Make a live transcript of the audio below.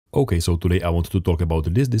Okay, so today I want to talk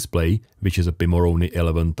about this display, which is a Pimoroni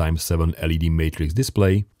 11x7 LED matrix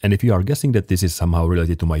display, and if you are guessing that this is somehow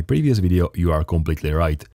related to my previous video, you are completely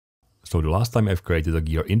right. So the last time I've created a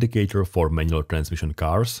gear indicator for manual transmission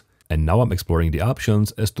cars, and now I'm exploring the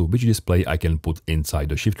options as to which display I can put inside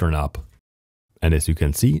the shifter knob. And as you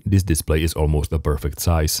can see, this display is almost a perfect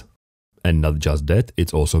size. And not just that,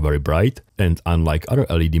 it's also very bright, and unlike other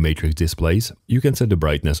LED matrix displays, you can set the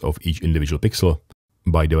brightness of each individual pixel.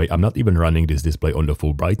 By the way, I'm not even running this display on the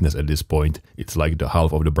full brightness at this point, it's like the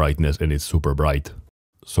half of the brightness and it's super bright.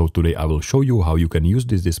 So today I will show you how you can use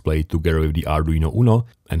this display together with the Arduino UNO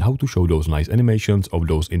and how to show those nice animations of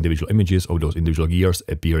those individual images of those individual gears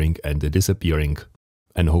appearing and disappearing.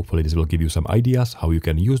 And hopefully this will give you some ideas how you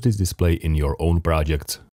can use this display in your own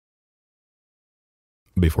projects.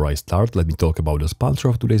 Before I start, let me talk about the sponsor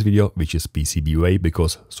of today's video, which is PCBWay,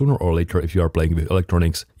 because sooner or later if you are playing with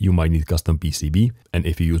electronics, you might need custom PCB, and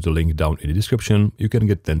if you use the link down in the description, you can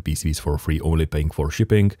get 10 PCBs for free, only paying for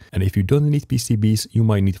shipping. And if you don't need PCBs, you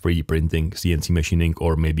might need 3D printing, CNC machining,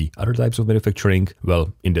 or maybe other types of manufacturing.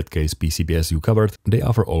 Well, in that case, PCB has you covered. They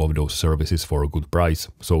offer all of those services for a good price.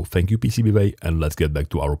 So thank you PCBWay, and let's get back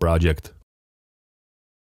to our project.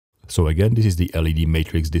 So again, this is the LED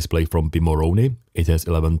matrix display from Pimoroni. It has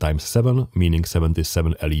 11x7, meaning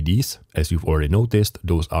 77 LEDs. As you've already noticed,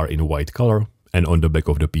 those are in white color. And on the back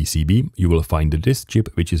of the PCB, you will find this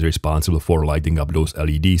chip, which is responsible for lighting up those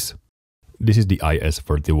LEDs. This is the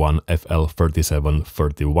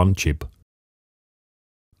IS31FL3731 chip.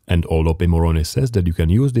 And although Pimoroni says that you can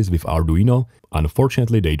use this with Arduino,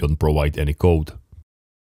 unfortunately they don't provide any code.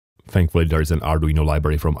 Thankfully there is an Arduino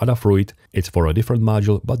library from Adafruit, it's for a different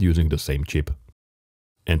module but using the same chip.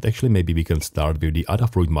 And actually maybe we can start with the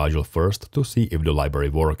Adafruit module first to see if the library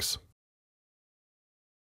works.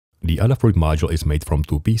 The Adafruit module is made from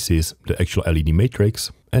two pieces, the actual LED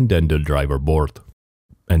matrix and then the driver board.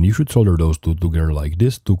 And you should solder those two together like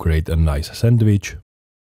this to create a nice sandwich.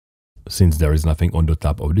 Since there is nothing on the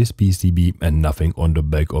top of this PCB and nothing on the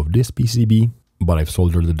back of this PCB, but I've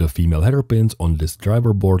soldered the female header pins on this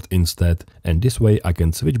driver board instead, and this way I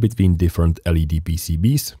can switch between different LED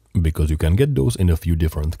PCBs, because you can get those in a few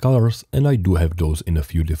different colors, and I do have those in a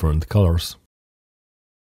few different colors.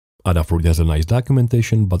 Adafruit has a nice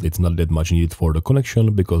documentation, but it's not that much needed for the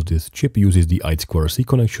connection, because this chip uses the I2C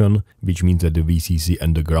connection, which means that the VCC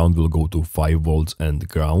and the ground will go to 5 volts and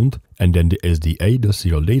ground, and then the SDA, the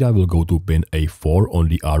serial data, will go to pin A4 on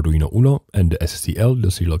the Arduino UNO, and the SCL,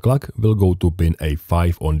 the serial clock, will go to pin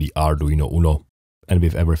A5 on the Arduino UNO. And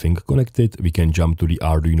with everything connected, we can jump to the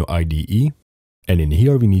Arduino IDE. And in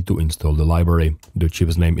here we need to install the library. The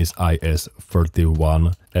chip's name is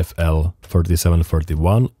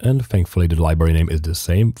IS31FL3731, and thankfully the library name is the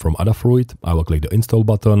same from Adafruit. I will click the install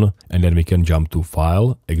button and then we can jump to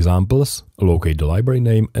File, Examples, locate the library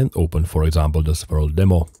name and open, for example, the Swirl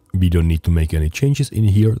demo. We don't need to make any changes in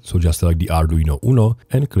here, so just select the Arduino UNO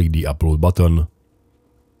and click the upload button.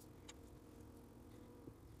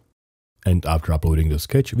 And after uploading the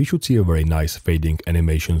sketch, we should see a very nice fading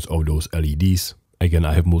animations of those LEDs. Again,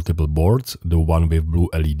 I have multiple boards, the one with blue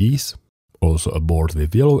LEDs, also a board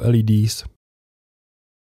with yellow LEDs,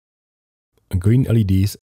 green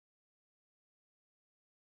LEDs,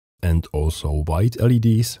 and also white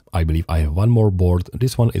LEDs. I believe I have one more board,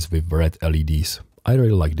 this one is with red LEDs. I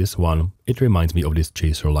really like this one, it reminds me of this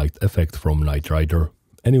chaser light effect from Knight Rider.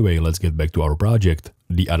 Anyway, let's get back to our project.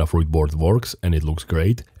 The Adafruit board works and it looks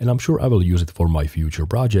great, and I'm sure I will use it for my future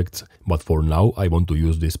projects, but for now I want to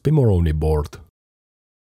use this Pimoroni board.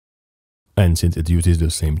 And since it uses the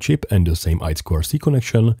same chip and the same I2C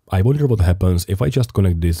connection, I wonder what happens if I just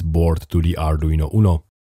connect this board to the Arduino UNO.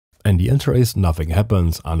 And the answer is nothing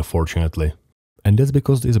happens, unfortunately. And that's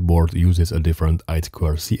because this board uses a different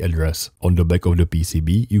I2C address. On the back of the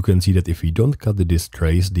PCB, you can see that if we don't cut this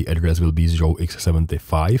trace, the address will be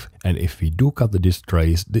 0x75, and if we do cut this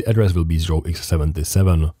trace, the address will be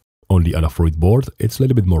 0x77. On the Adafruit board, it's a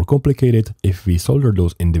little bit more complicated. If we solder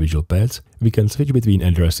those individual pads, we can switch between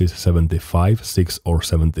addresses 75, 6 or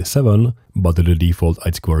 77, but the default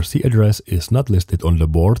I2C address is not listed on the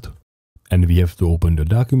board. And we have to open the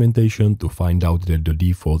documentation to find out that the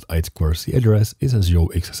default I2C address is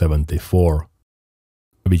 0x74.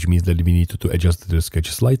 Which means that we need to adjust the sketch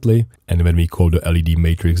slightly, and when we call the LED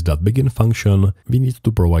matrix.begin function, we need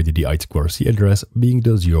to provide the I2C address being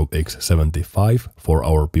the 0x75 for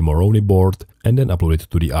our Pimoroni board, and then upload it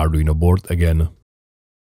to the Arduino board again.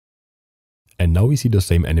 And now we see the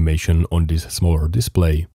same animation on this smaller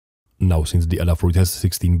display. Now, since the Adafruit has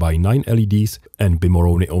 16x9 LEDs and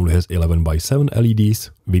Pimoroni only has 11x7 LEDs,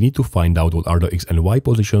 we need to find out what are the X and Y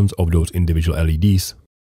positions of those individual LEDs.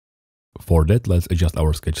 For that, let's adjust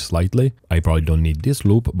our sketch slightly. I probably don't need this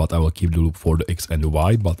loop, but I will keep the loop for the X and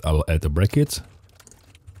Y, but I will add the brackets.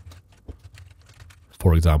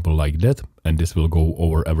 For example, like that, and this will go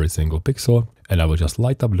over every single pixel, and I will just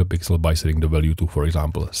light up the pixel by setting the value to, for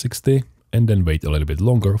example, 60, and then wait a little bit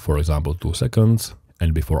longer, for example, 2 seconds.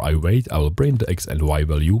 And before I wait, I will print the X and Y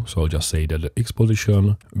value, so I'll just say that the X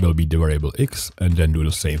position will be the variable X, and then do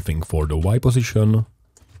the same thing for the Y position.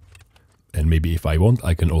 And maybe if I want,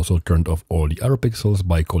 I can also turn off all the other pixels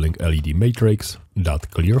by calling LED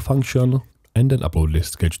matrix.clear function, and then upload this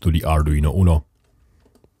sketch to the Arduino UNO.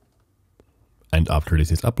 And after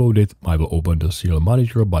this is uploaded, I will open the serial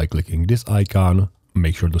monitor by clicking this icon.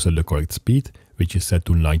 Make sure to set the correct speed, which is set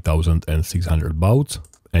to 9600 bauds.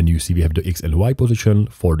 And you see we have the X and Y position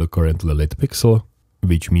for the currently lit pixel,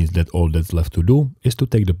 which means that all that's left to do is to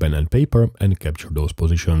take the pen and paper and capture those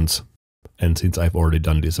positions. And since I've already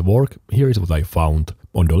done this work, here is what I found.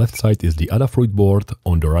 On the left side is the Adafruit board,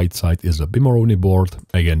 on the right side is the Pimoroni board.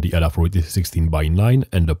 Again, the Adafruit is 16 by 9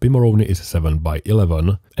 and the Pimoroni is 7 by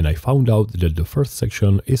 11. And I found out that the first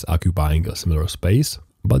section is occupying a similar space,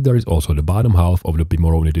 but there is also the bottom half of the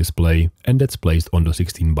Pimoroni display, and that's placed on the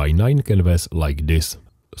 16 by 9 canvas like this.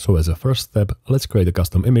 So as a first step, let's create a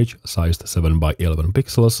custom image sized 7 by 11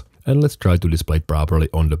 pixels, and let's try to display it properly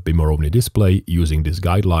on the Pimoroni display using these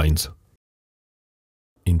guidelines.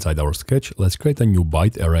 Inside our sketch, let's create a new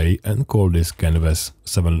byte array and call this canvas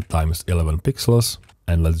 7 × 11 pixels.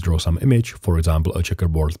 And let's draw some image, for example a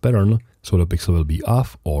checkerboard pattern, so the pixel will be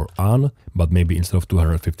off or on, but maybe instead of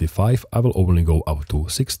 255 I will only go up to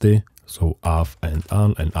 60. So off and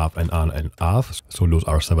on and off and on and off. So those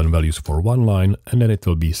are 7 values for one line, and then it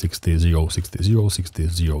will be 60, 0, 60, 0, 60,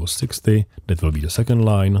 0, 60. That will be the second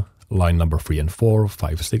line. Line number 3 and 4,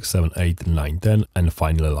 5, 6, 7, 8, 9, 10, and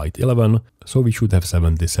finally line 11. So we should have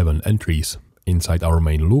 77 entries. Inside our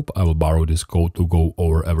main loop, I will borrow this code to go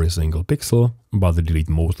over every single pixel, but delete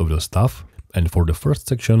most of the stuff. And for the first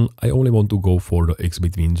section, I only want to go for the X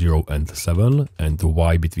between 0 and 7 and the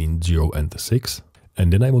Y between 0 and 6.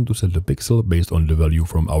 And then I want to set the pixel based on the value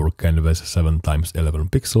from our canvas 7 × 11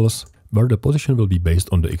 pixels, where the position will be based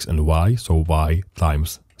on the X and Y, so Y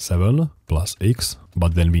times 7 plus X.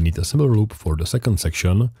 But then we need a similar loop for the second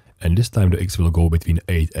section, and this time the X will go between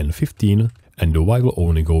 8 and 15, and the Y will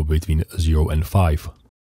only go between 0 and 5.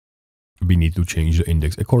 We need to change the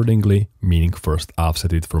index accordingly, meaning first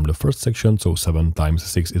offset it from the first section, so 7 ×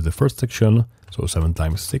 6 is the first section, so 7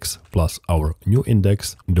 × 6 plus our new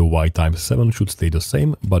index. The Y times 7 should stay the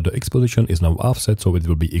same, but the X position is now offset, so it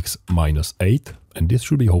will be X minus 8, and this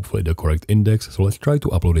should be hopefully the correct index, so let's try to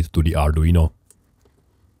upload it to the Arduino.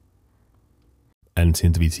 And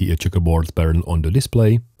since we see a checkerboard pattern on the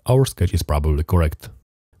display, our sketch is probably correct.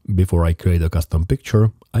 Before I create a custom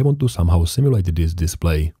picture, I want to somehow simulate this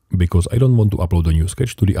display. Because I don't want to upload a new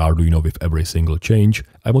sketch to the Arduino with every single change,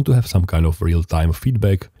 I want to have some kind of real-time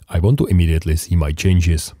feedback. I want to immediately see my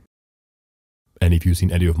changes. And if you've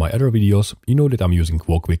seen any of my other videos, you know that I'm using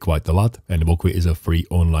Wokwi quite a lot, and Wokwi is a free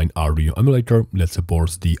online Arduino emulator that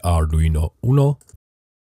supports the Arduino UNO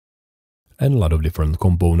and a lot of different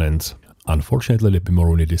components. Unfortunately, the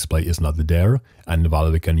Pimoroni display is not there, and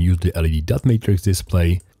while we can use the LED dot matrix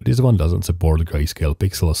display, this one doesn't support grayscale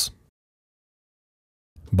pixels.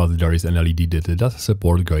 But there is an LED that does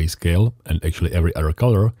support grayscale and actually every other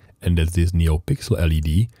color, and that's this NeoPixel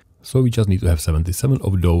LED. So we just need to have 77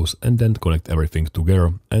 of those and then connect everything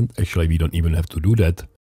together, and actually we don't even have to do that,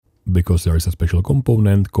 because there is a special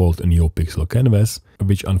component called NeoPixel Canvas,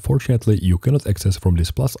 which unfortunately you cannot access from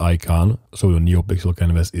this plus icon, so the NeoPixel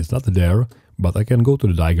Canvas is not there, but I can go to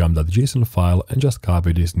the diagram.json file and just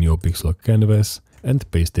copy this NeoPixel Canvas and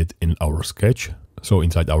paste it in our sketch. So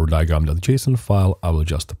inside our diagram.json file, I will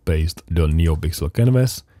just paste the NeoPixel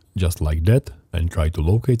Canvas, just like that, and try to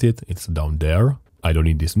locate it. It's down there. I don't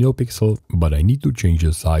need this NeoPixel, but I need to change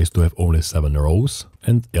the size to have only 7 rows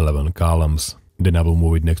and 11 columns. Then I will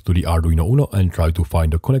move it next to the Arduino UNO and try to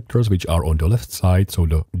find the connectors which are on the left side. So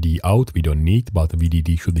the D out we don't need, but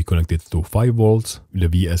VDD should be connected to 5 volts. The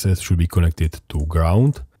VSS should be connected to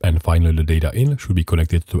ground. And finally the data in should be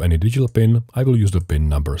connected to any digital pin. I will use the pin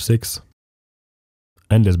number 6.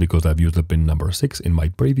 And that's because I've used the pin number 6 in my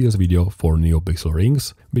previous video for NeoPixel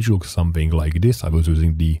rings, which looks something like this. I was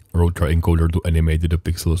using the rotary encoder to animate the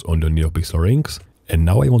pixels on the NeoPixel rings. And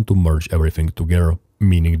now I want to merge everything together,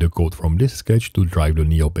 meaning the code from this sketch to drive the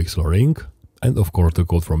NeoPixel ring, and of course the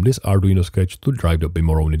code from this Arduino sketch to drive the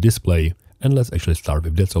Pimoroni display. And let's actually start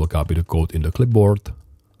with that, so I'll copy the code in the clipboard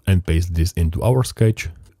and paste this into our sketch.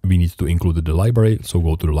 We need to include the library, so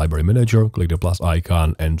go to the library manager, click the plus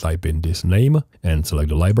icon and type in this name and select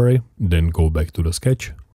the library, then go back to the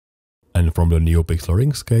sketch. And from the NeoPixel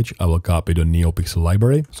ring sketch, I will copy the NeoPixel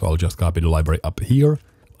library. So I'll just copy the library up here.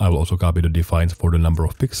 I will also copy the defines for the number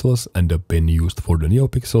of pixels and the pin used for the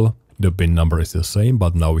NeoPixel. The pin number is the same,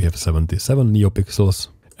 but now we have 77 NeoPixels.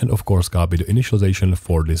 And of course copy the initialization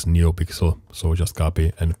for this NeoPixel. So just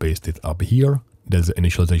copy and paste it up here. That's the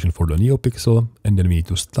initialization for the NeoPixel. And then we need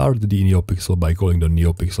to start the NeoPixel by calling the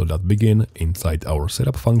NeoPixel.begin inside our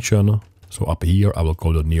setup function. So up here I will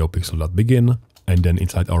call the NeoPixel.begin. And then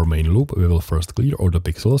inside our main loop we will first clear all the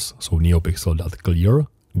pixels. So NeoPixel.clear.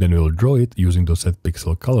 Then we will draw it using the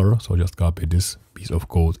setPixelColor. So just copy this piece of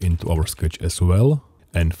code into our sketch as well.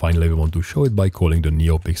 And finally we want to show it by calling the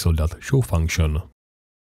NeoPixel.show function.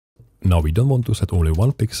 Now we don't want to set only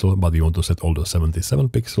one pixel, but we want to set all the 77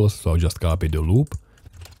 pixels, so I'll just copy the loop.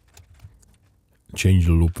 Change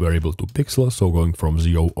the loop variable to pixel, so going from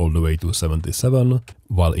 0 all the way to 77,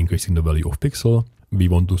 while increasing the value of pixel. We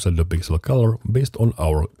want to set the pixel color based on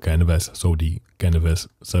our canvas, so the canvas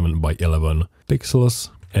 7 by 11 pixels.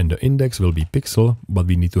 And the index will be pixel, but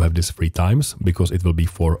we need to have this 3 times, because it will be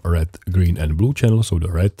for red, green and blue channels, so the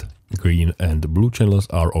red, green and blue channels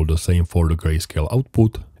are all the same for the grayscale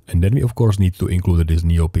output. And then we of course need to include this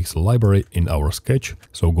NeoPixel library in our sketch.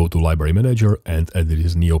 So go to Library Manager and add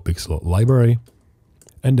this NeoPixel library.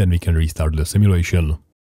 And then we can restart the simulation.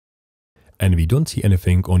 And we don't see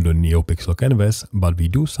anything on the NeoPixel canvas, but we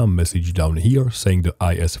do some message down here saying the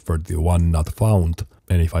IS31 not found.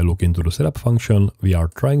 And if I look into the setup function, we are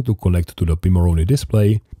trying to connect to the Pimoroni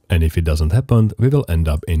display. And if it doesn't happen, we will end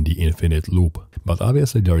up in the infinite loop. But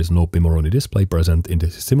obviously there is no Pimoroni display present in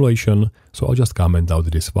this simulation, so I'll just comment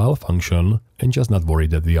out this while function and just not worry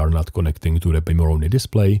that we are not connecting to the Pimoroni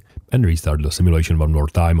display and restart the simulation one more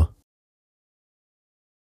time.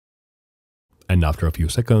 And after a few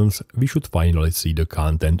seconds, we should finally see the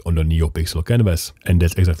content on the NeoPixel canvas, and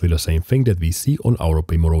that's exactly the same thing that we see on our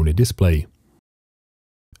Pimoroni display.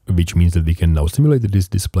 Which means that we can now simulate this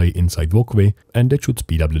display inside Walkway, and that should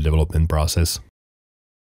speed up the development process.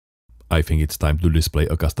 I think it's time to display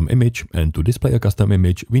a custom image, and to display a custom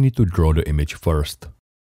image we need to draw the image first.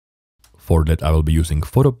 For that I will be using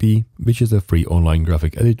Photopea, which is a free online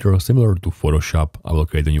graphic editor similar to Photoshop. I will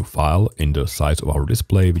create a new file in the size of our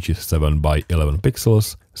display, which is 7 by 11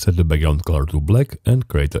 pixels, set the background color to black and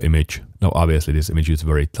create the image. Now obviously this image is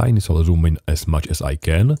very tiny, so I'll zoom in as much as I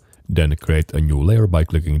can. Then create a new layer by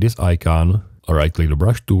clicking this icon, right click the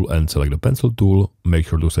brush tool and select the pencil tool, make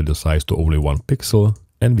sure to set the size to only 1 pixel,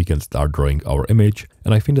 and we can start drawing our image.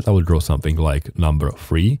 And I think that I will draw something like number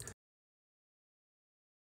 3.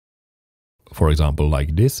 For example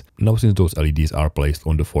like this. Now since those LEDs are placed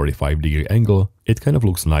on the 45-degree angle, it kind of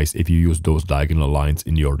looks nice if you use those diagonal lines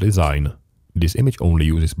in your design. This image only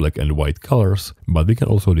uses black and white colors, but we can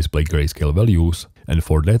also display grayscale values, and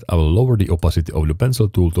for that I will lower the opacity of the pencil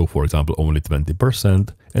tool to, for example, only 20%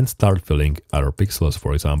 and start filling other pixels,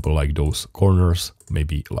 for example like those corners,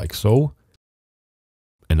 maybe like so.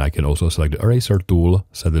 And I can also select the eraser tool,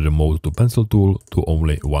 set the mode to pencil tool to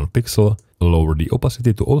only 1 pixel, lower the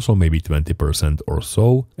opacity to also maybe 20% or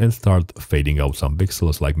so, and start fading out some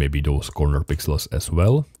pixels like maybe those corner pixels as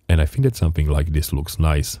well. And I think that something like this looks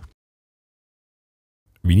nice.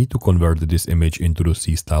 We need to convert this image into the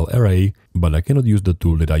C-style array, but I cannot use the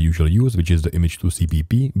tool that I usually use, which is the image to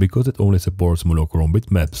CPP, because it only supports monochrome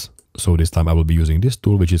bitmaps. So this time I will be using this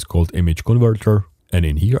tool, which is called Image Converter, and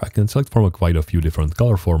in here I can select from quite a few different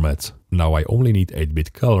color formats. Now I only need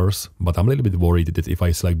 8-bit colors, but I'm a little bit worried that if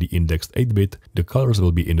I select the indexed 8-bit, the colors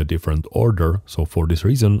will be in a different order, so for this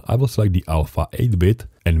reason I will select the alpha 8-bit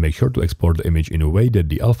and make sure to export the image in a way that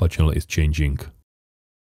the alpha channel is changing.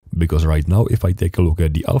 Because right now if I take a look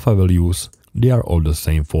at the alpha values, they are all the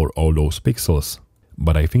same for all those pixels.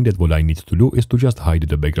 But I think that what I need to do is to just hide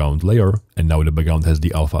the background layer, and now the background has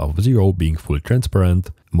the alpha of 0 being fully transparent.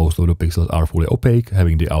 Most of the pixels are fully opaque,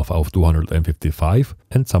 having the alpha of 255,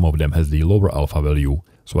 and some of them has the lower alpha value.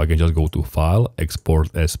 So I can just go to File,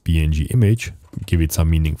 Export as PNG image, give it some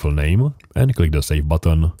meaningful name, and click the Save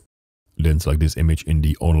button. Then select this image in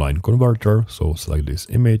the online converter, so select this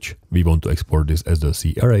image. We want to export this as the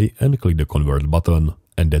C array and click the Convert button,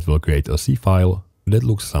 and that will create a C file that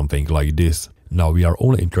looks something like this. Now we are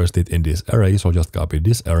only interested in this array, so just copy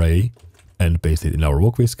this array and paste it in our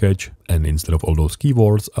walkway sketch, and instead of all those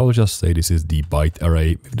keywords, I will just say this is the byte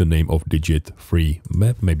array with the name of digit 3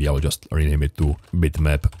 map. Maybe I will just rename it to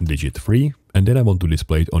bitmap digit 3, and then I want to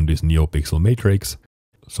display it on this NeoPixel matrix.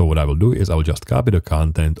 So what I will do is I will just copy the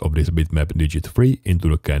content of this bitmap digit 3 into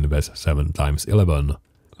the canvas 7×11.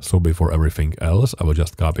 So before everything else, I will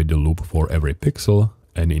just copy the loop for every pixel,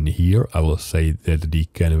 and in here I will say that the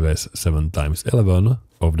canvas 7×11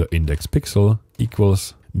 of the index pixel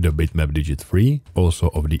equals the bitmap digit 3, also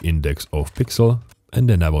of the index of pixel, and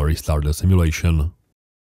then I will restart the simulation.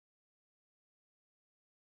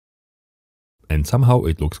 And somehow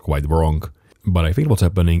it looks quite wrong. But I think what's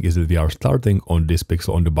happening is that we are starting on this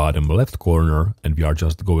pixel on the bottom left corner and we are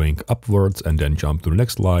just going upwards and then jump to the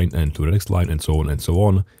next line and to the next line and so on and so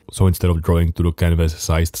on. So instead of drawing to the canvas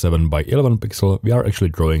sized 7 by 11 pixel, we are actually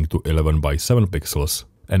drawing to 11 by 7 pixels.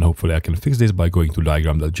 And hopefully I can fix this by going to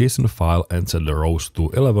diagram.json file and set the rows to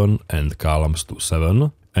 11 and columns to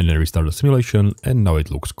 7. And then restart the simulation, and now it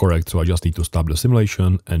looks correct, so I just need to stop the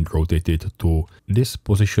simulation and rotate it to this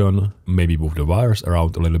position, maybe move the wires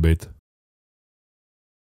around a little bit.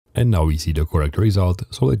 And now we see the correct result,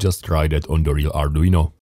 so let's just try that on the real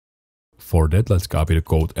Arduino. For that, let's copy the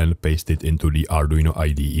code and paste it into the Arduino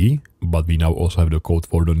IDE, but we now also have the code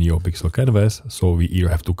for the NeoPixel canvas, so we either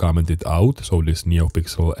have to comment it out, so this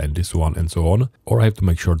NeoPixel and this one and so on, or I have to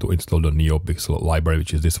make sure to install the NeoPixel library,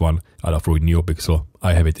 which is this one, Adafruit NeoPixel.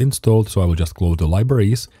 I have it installed, so I will just close the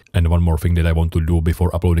libraries. And one more thing that I want to do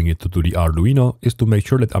before uploading it to the Arduino is to make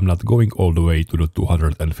sure that I'm not going all the way to the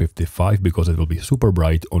 255 because it will be super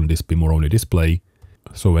bright on this Pimoroni display.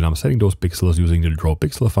 So when I'm setting those pixels using the draw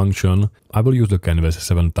pixel function, I will use the canvas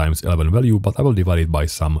 7 times 11 value, but I will divide it by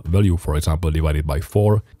some value, for example divide it by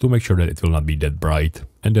 4, to make sure that it will not be that bright,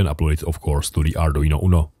 and then upload it of course to the Arduino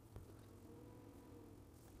UNO.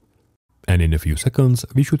 And in a few seconds,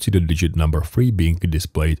 we should see the digit number 3 being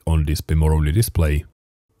displayed on this Pimoroni display.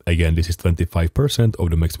 Again, this is 25% of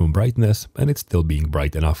the maximum brightness, and it's still being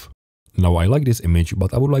bright enough. Now I like this image,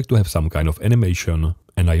 but I would like to have some kind of animation,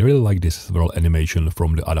 and I really like this swirl animation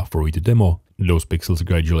from the Adafruit demo, those pixels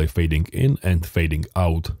gradually fading in and fading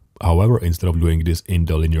out. However, instead of doing this in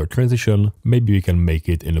the linear transition, maybe we can make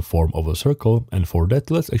it in the form of a circle, and for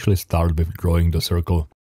that let's actually start with drawing the circle.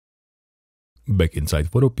 Back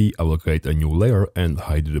inside Photopea, I will create a new layer and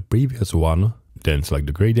hide the previous one, then select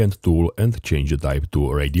the gradient tool and change the type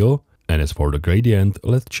to radial. And as for the gradient,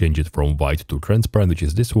 let's change it from white to transparent, which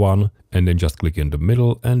is this one, and then just click in the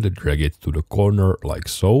middle and drag it to the corner like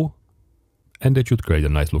so. And that should create a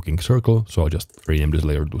nice looking circle, so I'll just rename this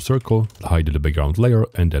layer to circle, hide the background layer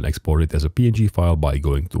and then export it as a PNG file by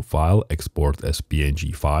going to File, Export as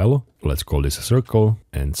PNG file. Let's call this a circle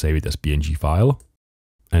and save it as PNG file.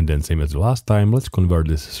 And then same as the last time, let's convert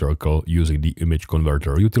this circle using the image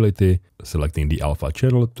converter utility, selecting the alpha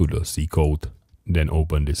channel to the C code. Then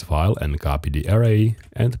open this file and copy the array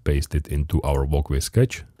and paste it into our walkway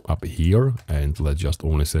sketch up here, and let's just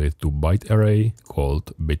only set it to byte array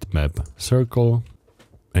called bitmap circle.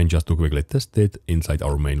 And just to quickly test it, inside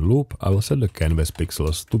our main loop, I will set the canvas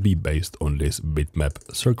pixels to be based on this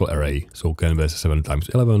bitmap circle array. So canvas 7 times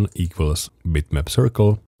 11 equals bitmap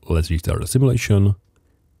circle. Let's restart the simulation,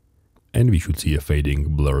 and we should see a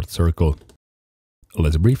fading blurred circle.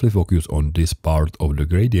 Let's briefly focus on this part of the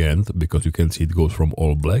gradient, because you can see it goes from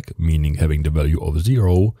all black, meaning having the value of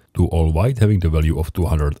 0, to all white, having the value of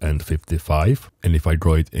 255. And if I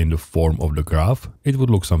draw it in the form of the graph, it would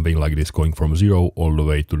look something like this, going from 0 all the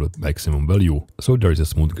way to the maximum value. So there is a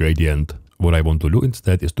smooth gradient. What I want to do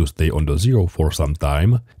instead is to stay on the 0 for some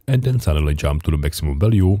time, and then suddenly jump to the maximum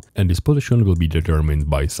value, and this position will be determined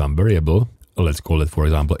by some variable. Let's call it, for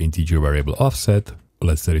example, integer variable offset.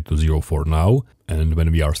 Let's set it to 0 for now, and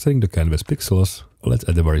when we are setting the canvas pixels, let's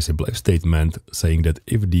add a very simple if statement saying that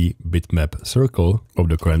if the bitmap circle of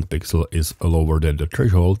the current pixel is lower than the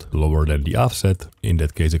threshold, lower than the offset, in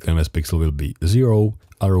that case the canvas pixel will be 0,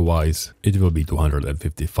 otherwise it will be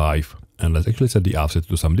 255. And let's actually set the offset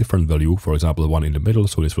to some different value, for example one in the middle,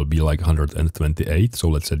 so this will be like 128, so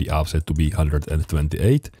let's set the offset to be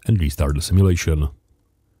 128 and restart the simulation.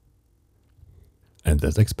 And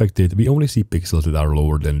as expected, we only see pixels that are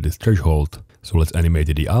lower than this threshold. So let's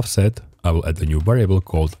animate the offset. I will add a new variable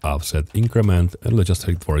called offset increment, and let's just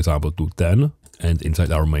set it, for example, to 10. And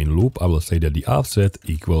inside our main loop, I will say that the offset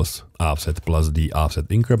equals offset plus the offset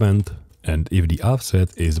increment. And if the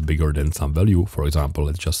offset is bigger than some value, for example,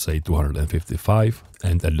 let's just say 255.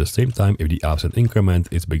 And at the same time, if the offset increment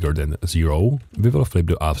is bigger than 0, we will flip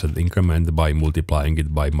the offset increment by multiplying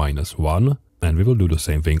it by -1. And we will do the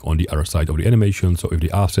same thing on the other side of the animation, so if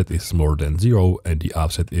the offset is smaller than 0 and the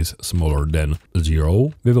offset is smaller than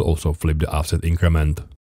 0, we will also flip the offset increment.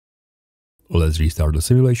 Let's restart the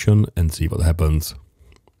simulation and see what happens.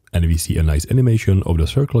 And we see a nice animation of the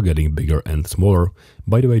circle getting bigger and smaller.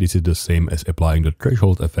 By the way, this is the same as applying the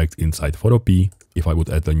threshold effect inside Photopea. If I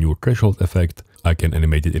would add a new threshold effect, I can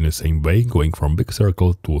animate it in the same way, going from big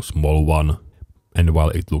circle to small one. And while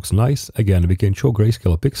it looks nice, again we can show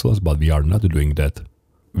grayscale pixels, but we are not doing that.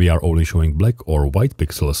 We are only showing black or white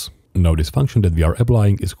pixels. Now this function that we are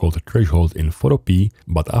applying is called threshold in Photopea,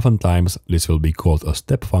 but oftentimes this will be called a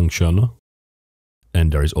step function. And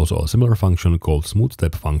there is also a similar function called smooth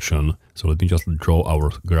step function. So let me just draw our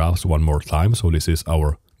graphs one more time. So this is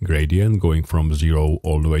our gradient going from 0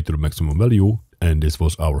 all the way to the maximum value. And this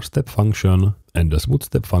was our step function. And the smooth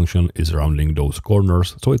step function is rounding those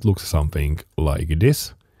corners. So it looks something like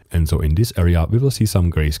this. And so in this area, we will see some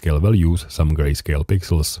grayscale values, some grayscale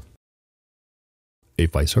pixels.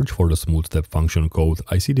 If I search for the smooth step function code,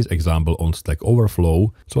 I see this example on Stack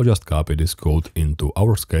Overflow. So I'll just copy this code into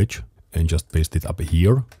our sketch and just paste it up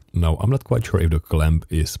here. Now I'm not quite sure if the clamp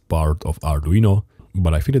is part of Arduino,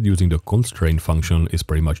 but I think that using the constraint function is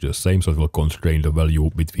pretty much the same, so it will constrain the value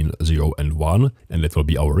between 0 and 1, and that will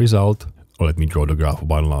be our result. Let me draw the graph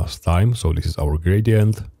one last time. So this is our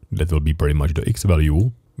gradient, that will be pretty much the x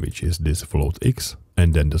value, which is this float x,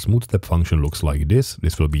 and then the smooth step function looks like this.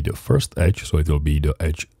 This will be the first edge, so it will be the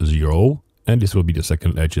edge 0, and this will be the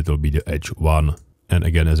second edge, it will be the edge 1. And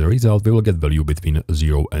again, as a result, we will get value between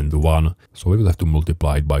 0 and 1. So we will have to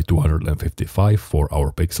multiply it by 255 for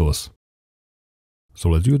our pixels. So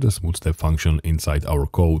let's use the smooth step function inside our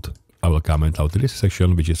code. I will comment out this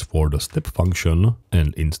section, which is for the step function,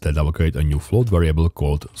 and instead I will create a new float variable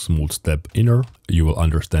called smooth step inner. You will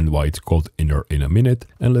understand why it's called inner in a minute,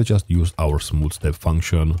 and let's just use our smooth step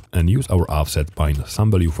function and use our offset minus some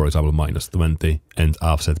value, for example minus 20, and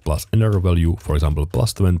offset plus inner value, for example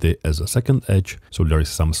plus 20 as a second edge, so there is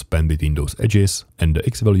some span between those edges, and the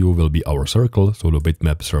x value will be our circle, so the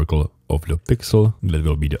bitmap circle of the pixel, that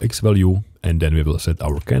will be the x value, and then we will set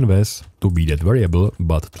our canvas to be that variable,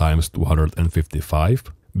 but times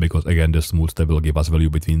 255, because again the smooth step will give us value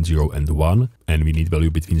between 0 and 1, and we need value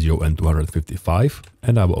between 0 and 255,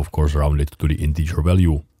 and I will of course round it to the integer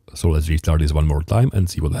value. So let's restart this one more time and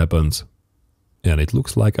see what happens. And it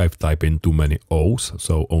looks like I've typed in too many O's,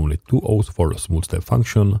 so only 2 O's for the smooth step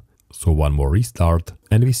function. So one more restart,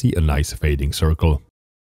 and we see a nice fading circle.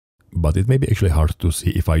 But it may be actually hard to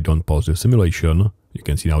see if I don't pause the simulation. You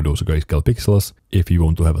can see now those grayscale pixels. If we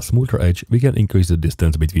want to have a smoother edge, we can increase the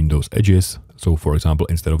distance between those edges. So for example,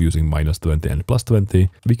 instead of using minus 20 and plus 20,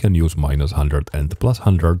 we can use minus 100 and plus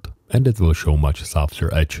 100, and it will show much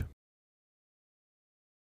softer edge.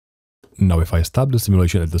 Now if I stop the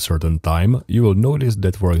simulation at a certain time, you will notice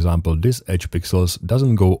that, for example, this edge pixels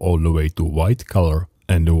doesn't go all the way to white color,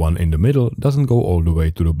 and the one in the middle doesn't go all the way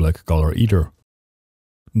to the black color either.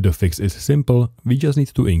 The fix is simple, we just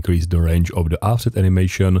need to increase the range of the offset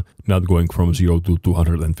animation, not going from 0 to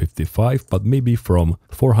 255, but maybe from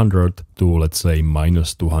 400 to, let's say,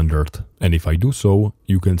 minus 200. And if I do so,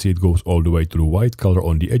 you can see it goes all the way to the white color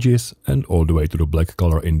on the edges and all the way to the black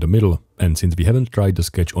color in the middle. And since we haven't tried the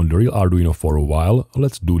sketch on the real Arduino for a while,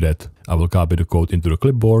 let's do that. I will copy the code into the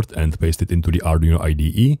clipboard and paste it into the Arduino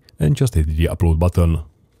IDE and just hit the upload button.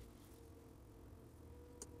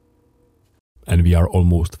 And we are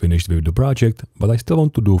almost finished with the project, but I still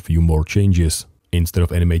want to do a few more changes. Instead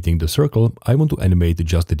of animating the circle, I want to animate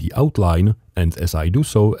just the outline, and as I do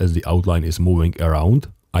so, as the outline is moving around,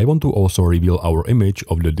 I want to also reveal our image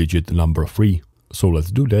of the digit number 3. So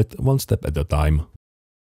let's do that one step at a time.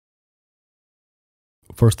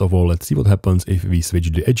 First of all, let's see what happens if we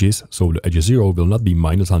switch the edges. So the edge 0 will not be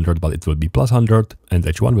minus 100, but it will be plus 100, and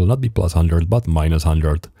edge 1 will not be plus 100, but minus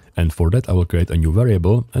 100. And for that I will create a new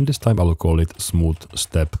variable, and this time I will call it smooth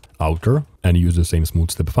step outer, and use the same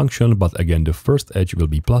smooth step function, but again the first edge will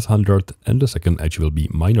be plus 100 and the second edge will be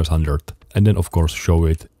minus 100. And then of course show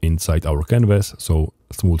it inside our canvas, so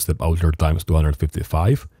smooth step outer times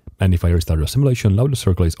 255. And if I restart the simulation, now the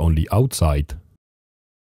circle is on the outside.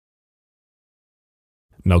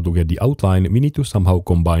 Now to get the outline, we need to somehow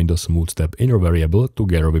combine the smooth step inner variable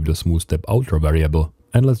together with the smooth step outer variable.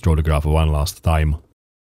 And let's draw the graph one last time.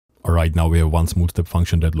 Alright, now we have one smooth step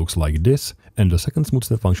function that looks like this, and the second smooth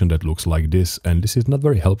step function that looks like this, and this is not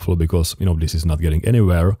very helpful because, this is not getting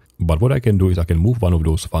anywhere. But what I can do is I can move one of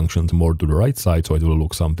those functions more to the right side, so it will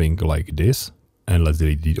look something like this. And let's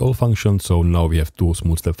delete the all functions, so now we have two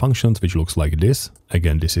smooth step functions which looks like this.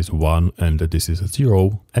 Again, this is 1 and this is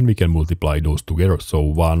 0, and we can multiply those together. So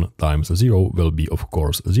 1 times 0 will be of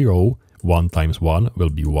course 0, 1 times 1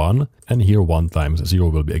 will be 1, and here 1 times 0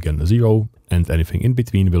 will be again 0, and anything in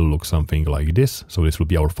between will look something like this. So this will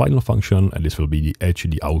be our final function, and this will be the edge,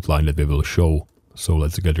 the outline that we will show. So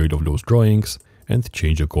let's get rid of those drawings and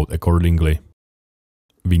change the code accordingly.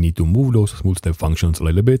 We need to move those smooth step functions a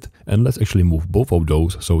little bit, and let's actually move both of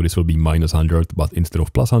those. So this will be minus 100, but instead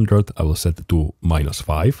of plus 100, I will set it to minus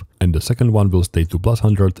 5. And the second one will stay to plus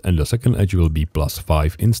 100, and the second edge will be plus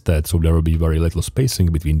 5 instead. So there will be very little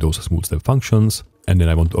spacing between those smooth step functions. And then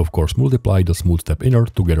I want to of course multiply the smooth step inner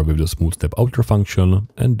together with the smooth step outer function,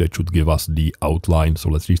 and that should give us the outline. So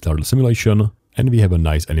let's restart the simulation, and we have a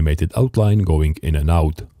nice animated outline going in and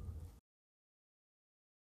out.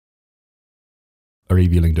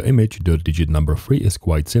 Revealing the image, the digit number 3 is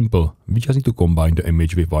quite simple. We just need to combine the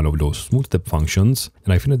image with one of those smooth step functions,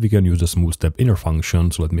 and I think that we can use the smooth step inner function.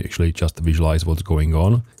 So let me actually just visualize what's going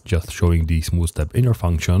on. Just showing the smooth step inner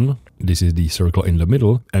function. This is the circle in the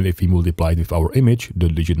middle, and if we multiply it with our image, the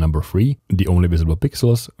digit number 3, the only visible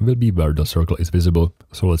pixels will be where the circle is visible.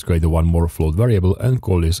 So let's create one more float variable and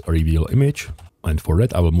call this reveal image. And for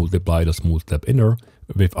that I will multiply the smooth step inner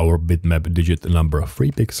with our bitmap digit number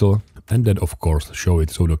 3 pixel, and then of course show it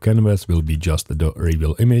so the canvas will be just the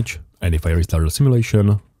reveal image. And if I restart the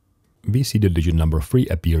simulation, we see the digit number 3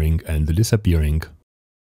 appearing and disappearing.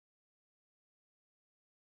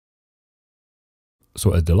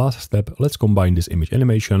 So as the last step, let's combine this image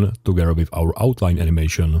animation together with our outline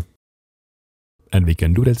animation. And we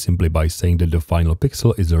can do that simply by saying that the final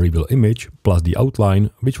pixel is the reveal image plus the outline,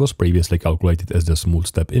 which was previously calculated as the smooth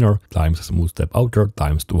step inner times smooth step outer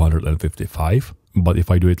times 255. But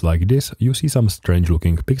if I do it like this, you see some strange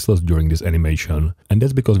looking pixels during this animation. And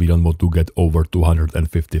that's because we don't want to get over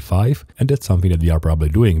 255, and that's something that we are probably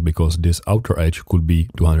doing, because this outer edge could be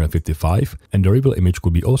 255 and the reveal image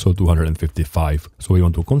could be also 255. So we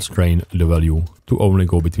want to constrain the value to only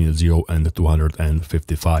go between 0 and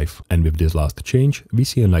 255. And with this last change, we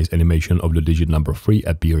see a nice animation of the digit number 3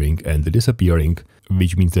 appearing and disappearing,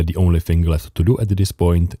 which means that the only thing left to do at this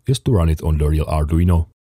point is to run it on the real Arduino.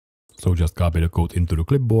 So just copy the code into the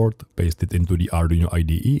clipboard, paste it into the Arduino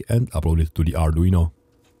IDE and upload it to the Arduino.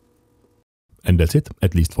 And that's it,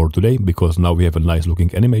 at least for today, because now we have a nice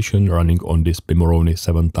looking animation running on this Pimoroni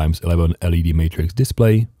 7x11 LED matrix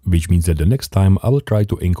display, which means that the next time I will try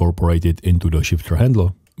to incorporate it into the shifter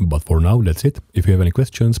handle. But for now, that's it. If you have any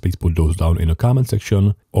questions, please put those down in the comment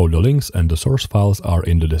section. All the links and the source files are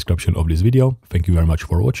in the description of this video. Thank you very much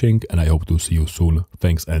for watching, and I hope to see you soon.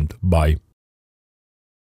 Thanks and bye.